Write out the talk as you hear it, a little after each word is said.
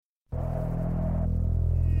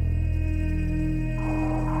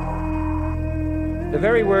The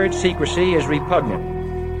very word secrecy is repugnant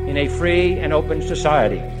in a free and open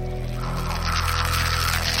society.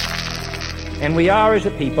 And we are, as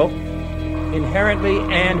a people, inherently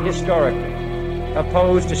and historically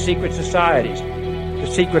opposed to secret societies, to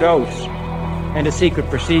secret oaths, and to secret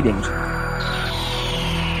proceedings.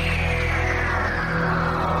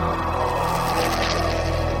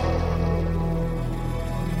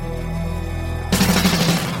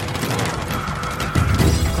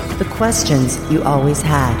 The questions you always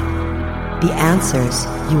had. The answers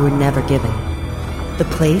you were never given. The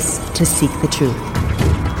place to seek the truth.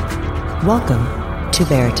 Welcome to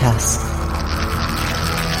Veritas.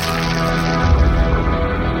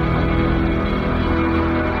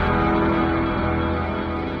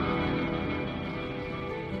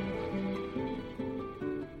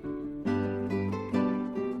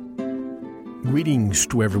 Greetings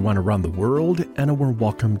to everyone around the world, and a warm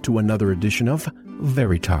welcome to another edition of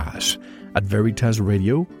Veritas at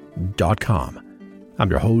veritasradio.com.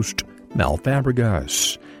 I'm your host, Mel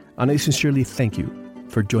Fabregas, and I sincerely thank you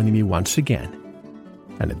for joining me once again.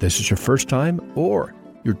 And if this is your first time or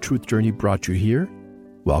your truth journey brought you here,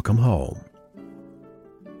 welcome home.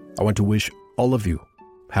 I want to wish all of you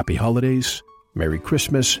happy holidays, Merry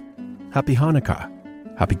Christmas, Happy Hanukkah,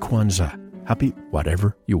 Happy Kwanzaa, happy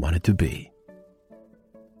whatever you want it to be.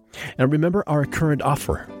 And remember our current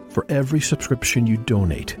offer. For every subscription you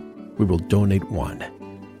donate, we will donate one.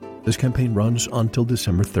 This campaign runs until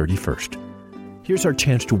December 31st. Here's our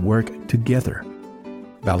chance to work together.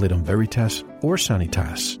 Valid on Veritas or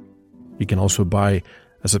Sanitas. You can also buy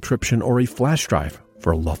a subscription or a flash drive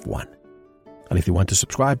for a loved one. And if you want to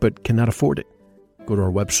subscribe but cannot afford it, go to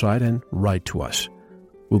our website and write to us.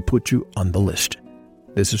 We'll put you on the list.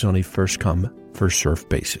 This is on a first-come, first-served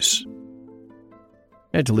basis.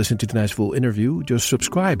 And to listen to tonight's full interview, just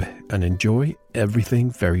subscribe and enjoy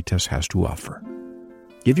everything Veritas has to offer.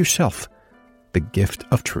 Give yourself the gift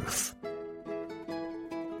of truth.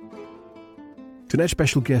 Tonight's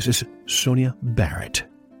special guest is Sonia Barrett,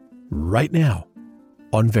 right now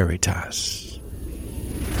on Veritas.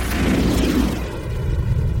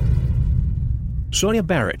 Sonia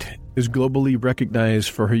Barrett is globally recognized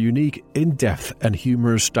for her unique, in-depth, and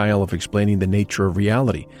humorous style of explaining the nature of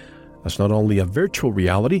reality as not only a virtual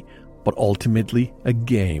reality, but ultimately a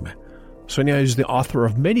game. Sonia is the author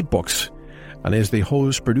of many books and is the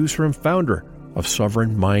host, producer, and founder of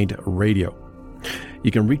Sovereign Mind Radio. You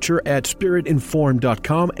can reach her at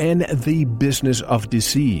spiritinformed.com and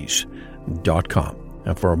thebusinessofdisease.com.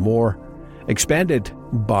 And for a more expanded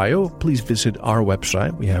bio, please visit our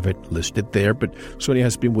website. We have it listed there, but Sonia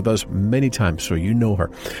has been with us many times, so you know her.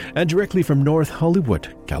 And directly from North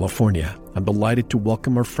Hollywood, California, I'm delighted to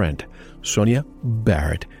welcome our friend, Sonia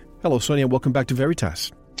Barrett. Hello, Sonia. Welcome back to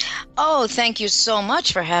Veritas. Oh, thank you so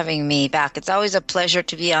much for having me back. It's always a pleasure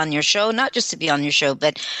to be on your show, not just to be on your show,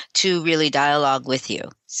 but to really dialogue with you.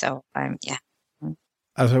 So, yeah.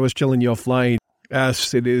 As I was telling you offline,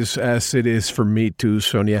 as it is for me too,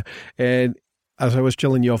 Sonia, and as I was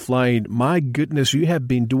telling you offline, my goodness, you have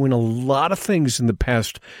been doing a lot of things in the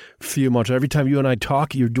past few months. Every time you and I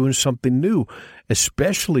talk, you're doing something new,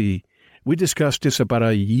 especially. We discussed this about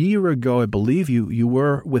a year ago, I believe. You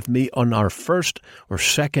were with me on our first or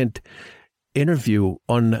second interview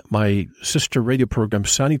on my sister radio program,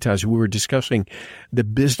 Sanitas. We were discussing the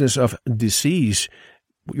business of disease.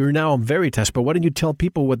 You're now on Veritas, but why don't you tell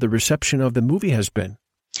people what the reception of the movie has been?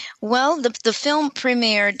 Well, the film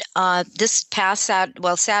premiered this past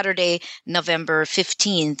Saturday, November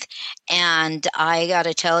 15th, and I got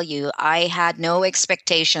to tell you, I had no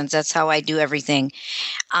expectations. That's how I do everything,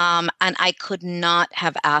 and I could not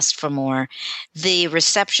have asked for more. The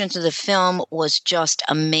reception to the film was just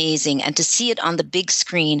amazing, and to see it on the big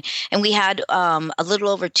screen, and we had a little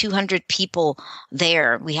over 200 people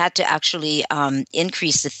there. We had to actually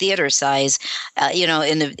increase the theater size.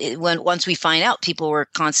 Once we find out, people were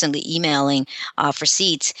constantly emailing for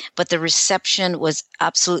seats, but the reception was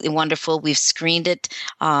absolutely wonderful. We've screened it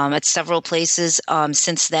at several places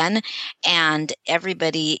since then, and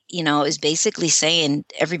everybody, is basically saying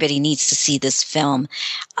everybody needs to see this film.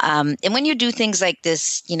 And when you do things like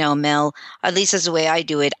this, Mel, at least as the way I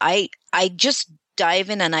do it, I just dive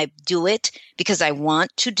in and I do it because I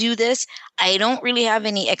want to do this. I don't really have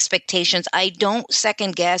any expectations. I don't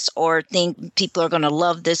second guess or think people are going to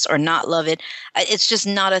love this or not love it. It's just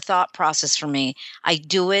not a thought process for me. I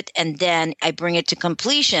do it and then I bring it to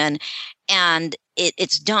completion and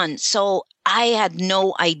it's done. So I had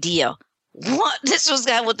no idea what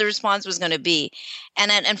the response was going to be.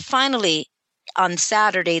 And finally, on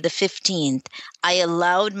Saturday, the 15th, I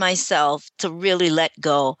allowed myself to really let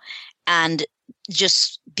go. And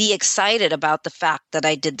just be excited about the fact that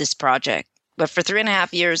I did this project. But for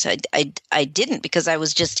 3.5 years, I didn't, because I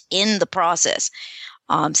was just in the process.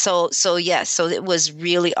 So it was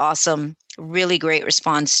really awesome, really great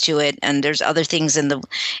response to it. And there's other things in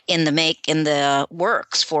the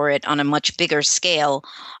works for it on a much bigger scale.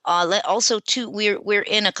 Also too, we're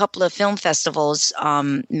in a couple of film festivals,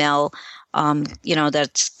 Mel,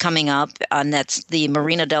 that's coming up, and that's the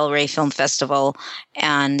Marina Del Rey Film Festival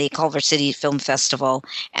and the Culver City Film Festival.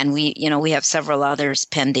 And we have several others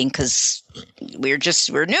pending, because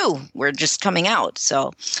we're new, we're just coming out.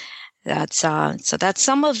 So that's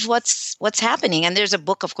some of what's happening. And there's a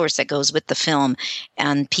book, of course, that goes with the film,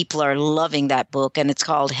 and people are loving that book. And it's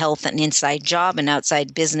called Health: An Inside Job and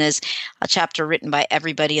Outside Business, a chapter written by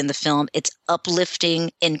everybody in the film. It's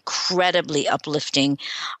uplifting, incredibly uplifting,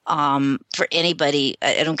 for anybody.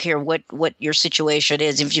 I don't care what your situation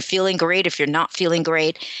is. If you're feeling great, if you're not feeling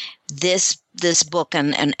great, this book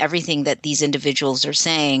and everything that these individuals are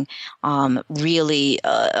saying really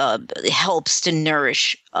helps to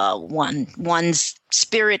nourish one's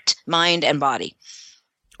spirit, mind, and body.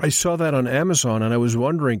 I saw that on Amazon, and I was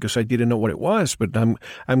wondering, because I didn't know what it was, but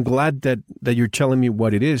I'm glad that you're telling me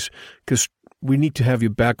what it is, because we need to have you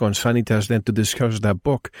back on Sanitas then to discuss that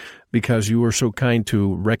book, because you were so kind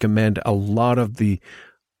to recommend a lot of the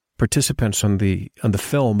participants on the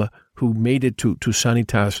film who made it to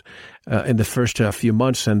Sanitas in the first few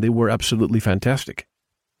months, and they were absolutely fantastic.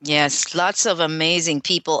 Yes, lots of amazing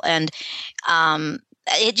people. And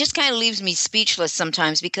it just kind of leaves me speechless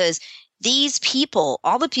sometimes, because these people,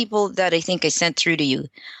 all the people that I think I sent through to you,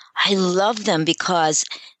 I love them because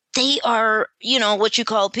they are, what you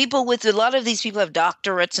call people with, a lot of these people have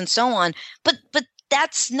doctorates and so on, but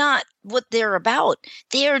that's not what they're about.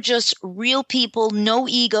 They are just real people, no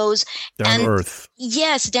egos. Down to earth.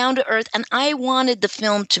 Yes, down to earth. And I wanted the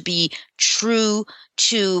film to be true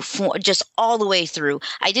to just all the way through.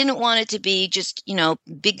 I didn't want it to be just,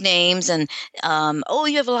 big names and,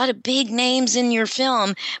 you have a lot of big names in your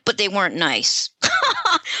film, but they weren't nice.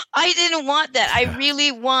 I didn't want that. I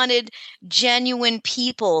really wanted genuine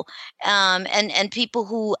people, and people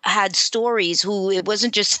who had stories, who it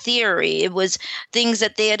wasn't just theory, it was things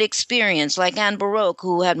that they had experienced, like Anne Baroque,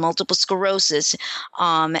 who had multiple sclerosis,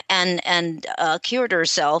 and cured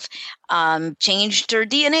herself, changed her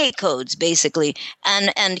DNA codes basically,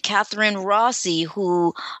 and Catherine Rossi,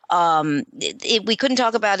 who we couldn't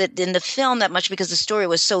talk about it in the film that much because the story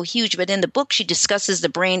was so huge, but in the book she discusses the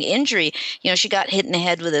brain injury. She got hit in the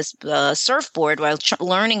head with a surfboard while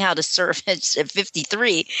learning how to surf at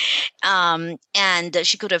 53, and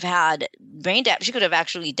she could have had brain damage. She could have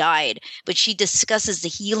actually died, but she discusses the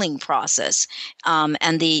healing process,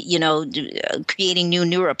 and the creating new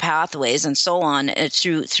neural pathways and so on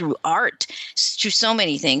through art, through so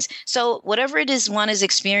many things. So whatever it is one is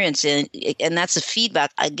experiencing, and that's the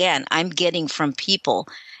feedback again I'm getting from people,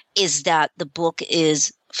 is that the book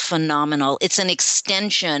is phenomenal. It's an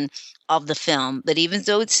extension of the film, but even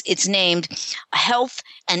though it's named Health: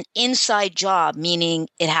 An Inside Job, meaning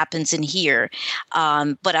it happens in here,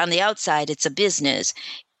 but on the outside it's a business,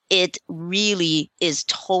 it really is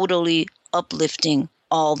totally uplifting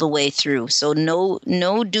all the way through. So no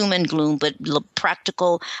doom and gloom, but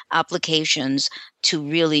practical applications to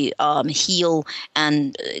really heal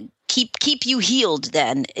and keep you healed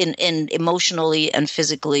then in emotionally and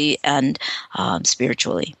physically and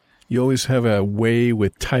spiritually. You always have a way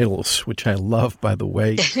with titles, which I love, by the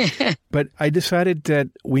way. But I decided that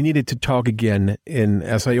we needed to talk again. And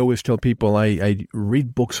as I always tell people, I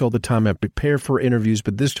read books all the time. I prepare for interviews.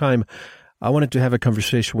 But this time, I wanted to have a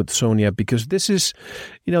conversation with Sonia, because this is,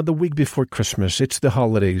 the week before Christmas. It's the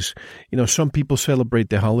holidays. Some people celebrate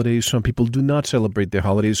the holidays. Some people do not celebrate the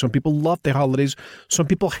holidays. Some people love the holidays. Some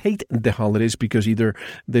people hate the holidays because either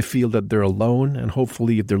they feel that they're alone. And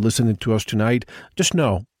hopefully, if they're listening to us tonight, just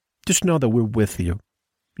know that we're with you.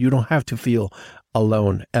 You don't have to feel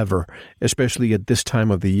alone ever, especially at this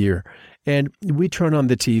time of the year. And we turn on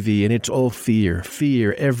the TV and it's all fear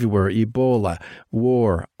everywhere, Ebola,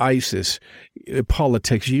 war, ISIS,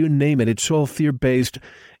 politics, you name it. It's all fear-based.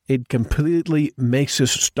 It completely makes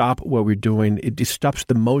us stop what we're doing. It stops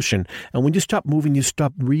the motion. And when you stop moving, you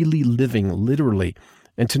stop really living, literally.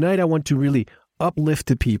 And tonight I want to really uplift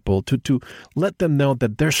the people, to let them know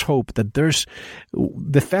that there's hope, that there's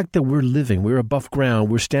the fact that we're living, we're above ground,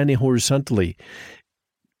 we're standing horizontally.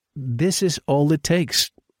 This is all it takes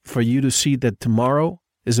for you to see that tomorrow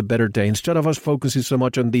is a better day. Instead of us focusing so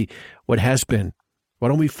much on the what has been, why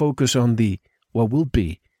don't we focus on the what will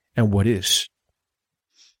be and what is?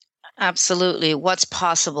 Absolutely. What's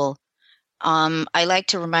possible? I like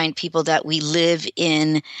to remind people that we live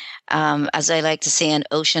in, as I like to say, an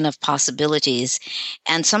ocean of possibilities.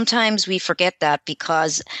 And sometimes we forget that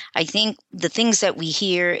because I think the things that we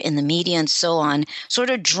hear in the media and so on sort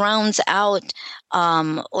of drowns out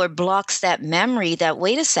or blocks that memory that,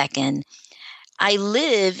 wait a second, I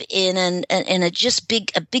live in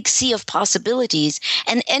a big sea of possibilities,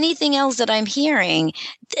 and anything else that I'm hearing,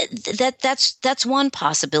 that's one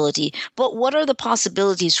possibility. But what are the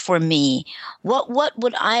possibilities for me? What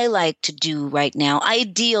would I like to do right now,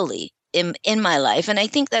 ideally in my life? And I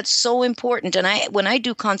think that's so important. And when I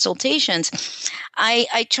do consultations,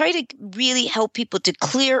 I try to really help people to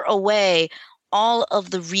clear away all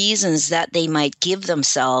of the reasons that they might give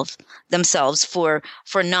themselves for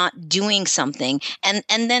not doing something, and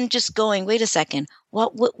then just going, wait a second,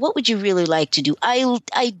 what would you really like to do?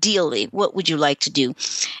 Ideally, what would you like to do?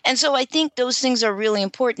 And so I think those things are really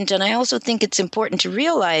important. And I also think it's important to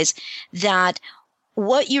realize that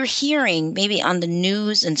what you're hearing maybe on the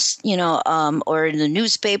news and, or in the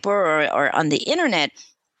newspaper or on the internet,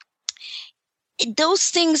 those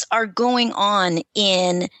things are going on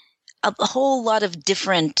in a whole lot of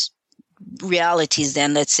different realities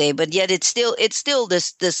then, let's say, but yet it's still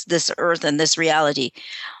this earth and this reality.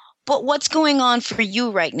 But what's going on for you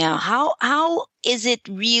right now? How is it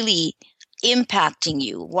really impacting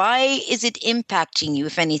you? Why is it impacting you,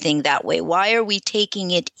 if anything, that way? Why are we taking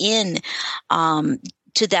it in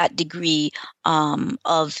to that degree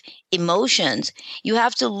of emotions? You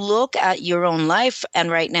have to look at your own life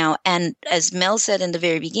and right now. And as Mel said in the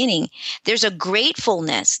very beginning, there's a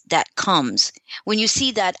gratefulness that comes when you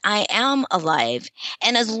see that I am alive.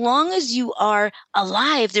 And as long as you are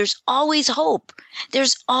alive, there's always hope.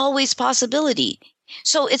 There's always possibility.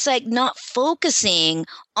 So it's like not focusing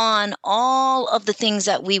on all of the things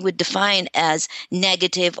that we would define as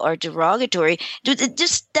negative or derogatory.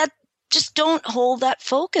 Just don't hold that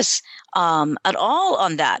focus at all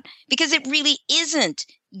on that, because it really isn't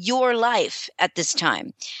your life at this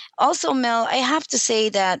time. Also, Mel, I have to say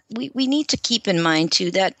that we need to keep in mind,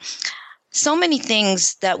 too, that so many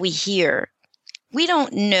things that we hear, we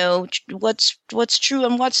don't know what's true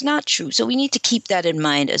and what's not true. So we need to keep that in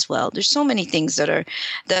mind as well. There's so many things that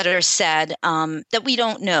are said that we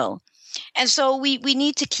don't know. And so we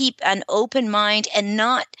need to keep an open mind and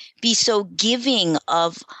not be so giving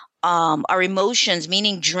of our emotions,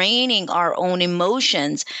 meaning draining our own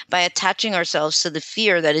emotions by attaching ourselves to the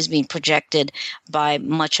fear that is being projected by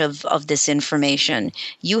much of this information.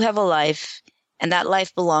 You have a life, and that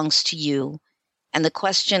life belongs to you. And the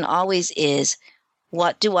question always is,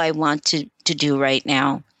 what do I want to do right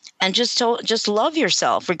now? And just love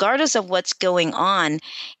yourself, regardless of what's going on.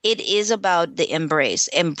 It is about the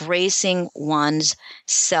embracing one's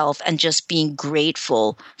self and just being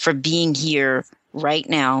grateful for being here right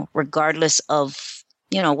now, regardless of,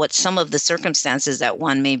 what some of the circumstances that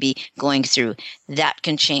one may be going through. That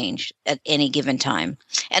can change at any given time.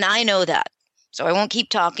 And I know that. So I won't keep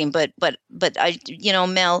talking, but I,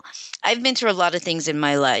 Mel, I've been through a lot of things in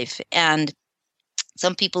my life, and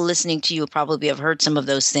some people listening to you probably have heard some of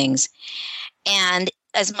those things. And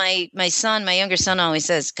as my younger son always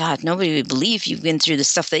says, God, nobody would believe you've been through the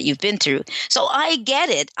stuff that you've been through. So I get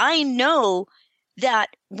it. I know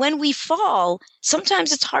that when we fall,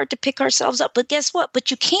 sometimes it's hard to pick ourselves up. But guess what? But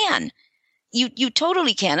you can. You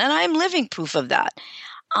totally can. And I'm living proof of that.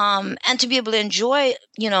 And to be able to enjoy,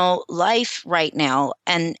 life right now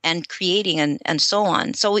and creating and so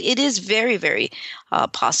on. So it is very, very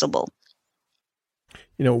possible.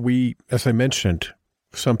 As I mentioned,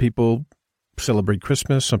 some people celebrate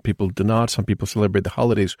Christmas, some people do not, some people celebrate the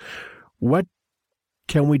holidays. What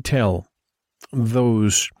can we tell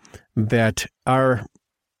those that are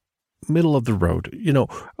middle of the road,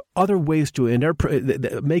 other ways to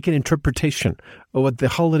make an interpretation of what the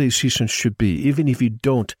holiday season should be, even if you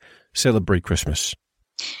don't celebrate Christmas?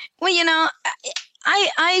 Well,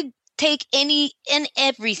 I take any and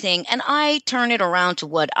everything and I turn it around to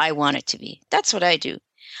what I want it to be. That's what I do.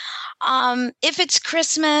 If it's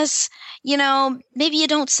Christmas, maybe you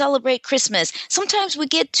don't celebrate Christmas. Sometimes we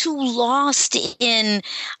get too lost in,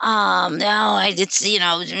 I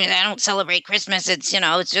don't celebrate Christmas. It's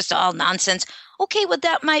just all nonsense. Okay, well,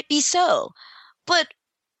 that might be so. But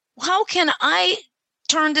how can I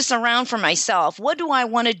turn this around for myself? What do I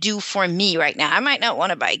want to do for me right now? I might not want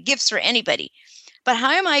to buy gifts for anybody, but how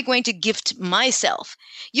am I going to gift myself?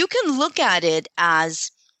 You can look at it as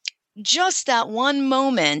just that one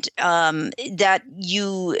moment that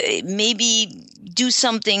you maybe do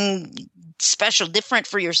something special, different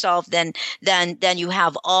for yourself than you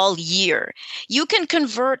have all year. You can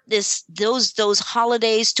convert those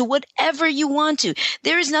holidays to whatever you want to.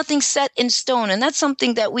 There is nothing set in stone, and that's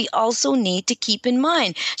something that we also need to keep in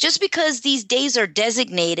mind. Just because these days are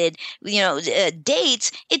designated,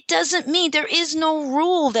 dates, it doesn't mean there is no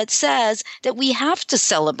rule that says that we have to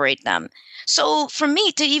celebrate them. So for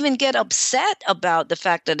me to even get upset about the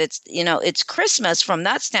fact that it's Christmas from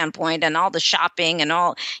that standpoint and all the shopping and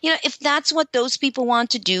all, if that's what those people want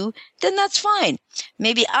to do, then that's fine.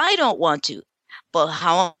 Maybe I don't want to. But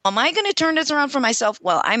how am I going to turn this around for myself?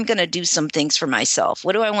 Well, I'm going to do some things for myself.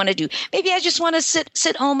 What do I want to do? Maybe I just want to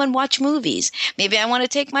sit home and watch movies. Maybe I want to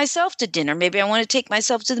take myself to dinner. Maybe I want to take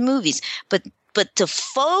myself to the movies. But to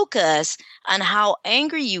focus on how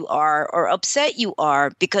angry you are or upset you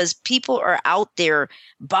are because people are out there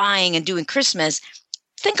buying and doing Christmas,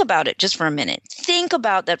 think about it just for a minute. Think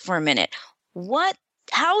about that for a minute.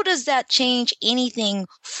 How does that change anything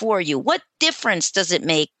for you? What difference does it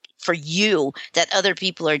make for you that other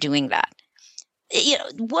people are doing that?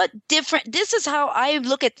 This is how I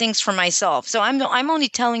look at things for myself. So I'm only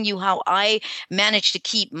telling you how I manage to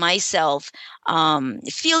keep myself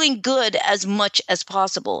feeling good as much as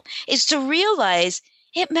possible, is to realize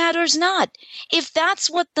it matters not. If that's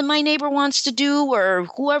what my neighbor wants to do or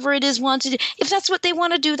whoever it is wants to do, if that's what they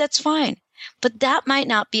want to do, that's fine. But that might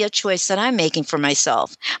not be a choice that I'm making for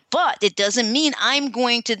myself. But it doesn't mean I'm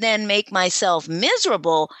going to then make myself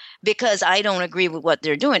miserable because I don't agree with what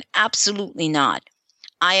they're doing. Absolutely not.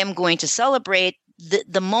 I am going to celebrate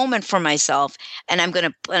the moment for myself, and I'm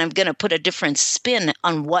going to put a different spin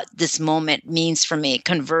on what this moment means for me,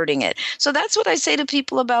 converting it. So that's what I say to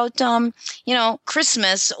people about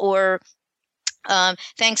Christmas or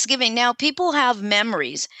Thanksgiving. Now, people have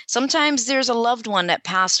memories. Sometimes there's a loved one that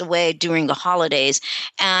passed away during the holidays,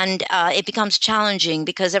 and it becomes challenging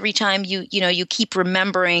because every time you keep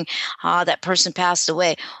remembering that person passed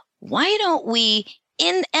away. Why don't we,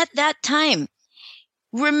 at that time,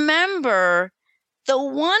 remember the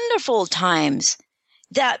wonderful times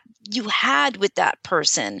that you had with that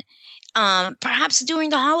person? Perhaps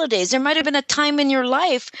during the holidays, there might have been a time in your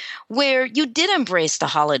life where you did embrace the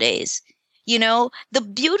holidays. The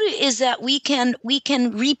beauty is that we can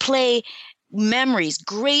replay memories,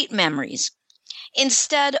 great memories,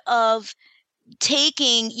 instead of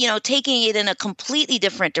taking it in a completely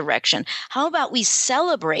different direction. How about we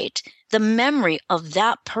celebrate the memory of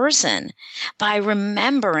that person by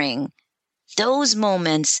remembering those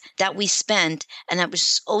moments that we spent and that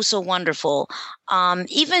was so wonderful.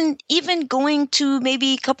 Even going to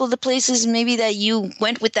maybe a couple of the places maybe that you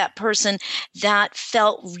went with that person that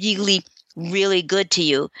felt really, really good to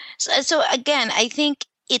you. So again, I think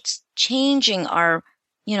it's changing our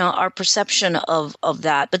perception of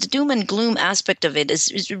that. But the doom and gloom aspect of it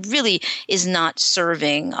is really not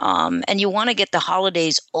serving. And you want to get the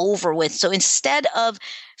holidays over with. So instead of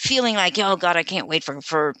feeling like, oh God, I can't wait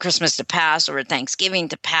for Christmas to pass or Thanksgiving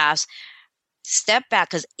to pass, step back.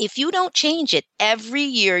 Because if you don't change it, every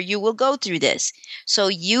year you will go through this. So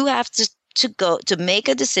you have to make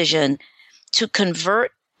a decision to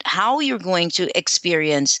convert how you're going to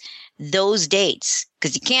experience those dates,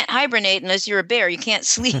 because you can't hibernate unless you're a bear. You can't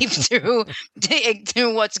sleep through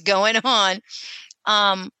what's going on.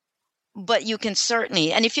 But you can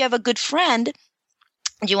certainly, and if you have a good friend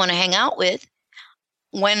you want to hang out with,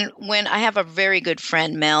 when I have a very good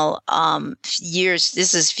friend, Mel,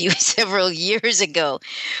 several years ago,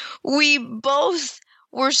 we both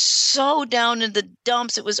were so down in the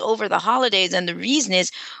dumps. It was over the holidays. And the reason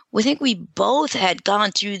is, we think we both had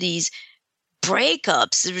gone through these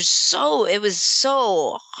breakups. It was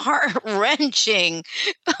so heart-wrenching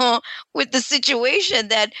with the situation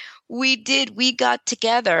that we got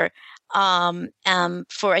together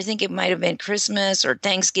for, I think it might have been Christmas or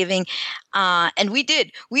Thanksgiving. And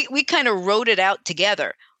we kind of wrote it out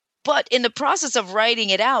together. But in the process of writing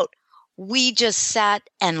it out, we just sat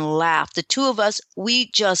and laughed. The two of us,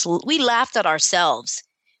 we laughed at ourselves.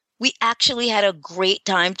 We actually had a great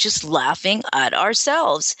time just laughing at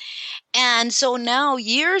ourselves. And so now,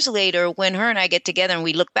 years later, when her and I get together and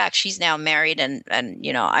we look back, she's now married, and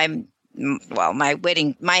my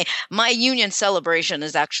wedding, my union celebration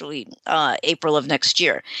is actually April of next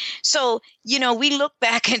year. So, we look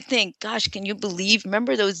back and think, gosh, can you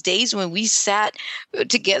remember those days when we sat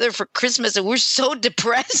together for Christmas and we're so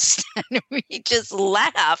depressed and we just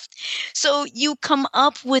laughed. So you come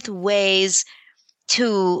up with ways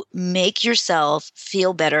to make yourself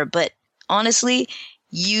feel better. But honestly,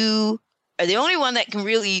 you are the only one that can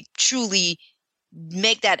really, truly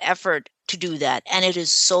make that effort to do that. And it is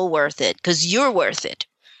so worth it, because you're worth it.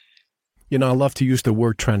 I love to use the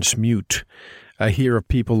word transmute. I hear of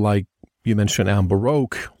people like you mentioned, Amber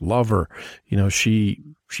Roque, love her.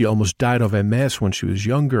 She almost died of MS when she was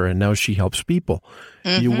younger, and now she helps people.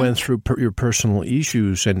 Mm-hmm. You went through your personal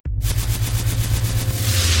issues. And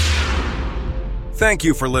thank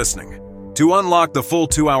you for listening. To unlock the full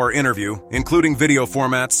 2-hour interview, including video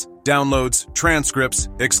formats, downloads, transcripts,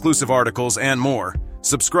 exclusive articles, and more,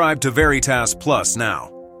 subscribe to Veritas Plus now.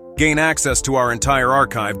 Gain access to our entire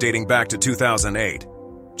archive dating back to 2008.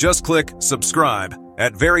 Just click subscribe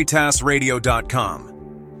at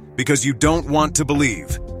veritasradio.com. Because you don't want to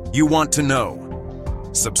believe, you want to know.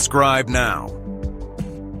 Subscribe now.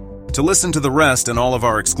 To listen to the rest and all of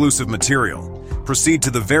our exclusive material, proceed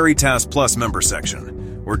to the Veritas Plus member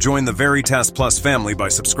section, or join the Veritas Plus family by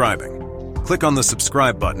subscribing. Click on the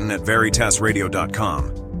subscribe button at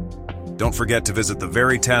veritasradio.com. Don't forget to visit the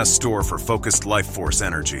Veritas store for focused life force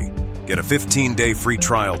energy. Get a 15-day free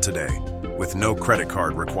trial today, with no credit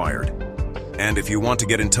card required. And if you want to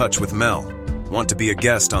get in touch with Mel, want to be a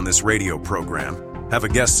guest on this radio program, have a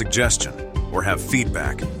guest suggestion, or have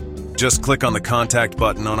feedback, just click on the contact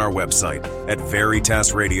button on our website at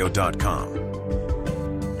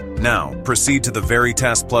veritasradio.com. Now, proceed to the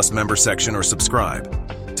Veritas Plus member section or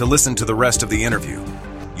subscribe to listen to the rest of the interview.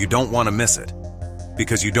 You don't want to miss it.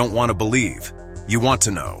 Because you don't want to believe, you want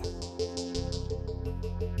to know.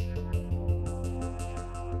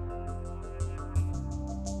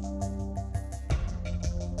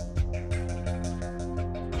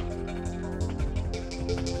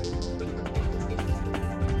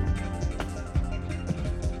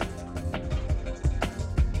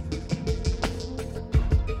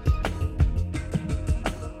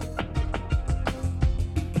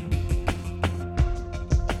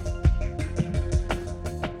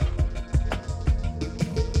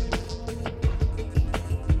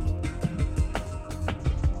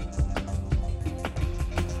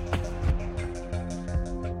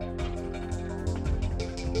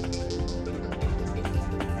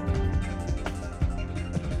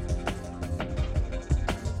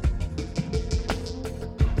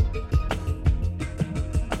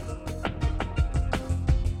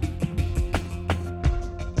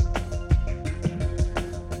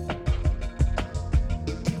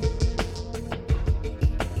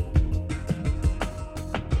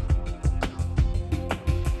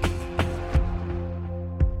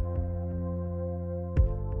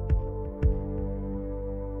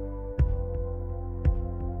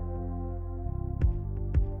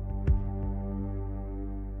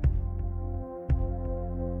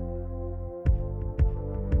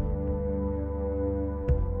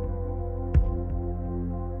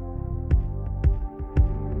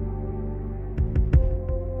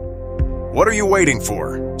 What are you waiting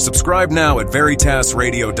for? Subscribe now at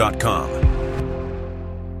veritasradio.com.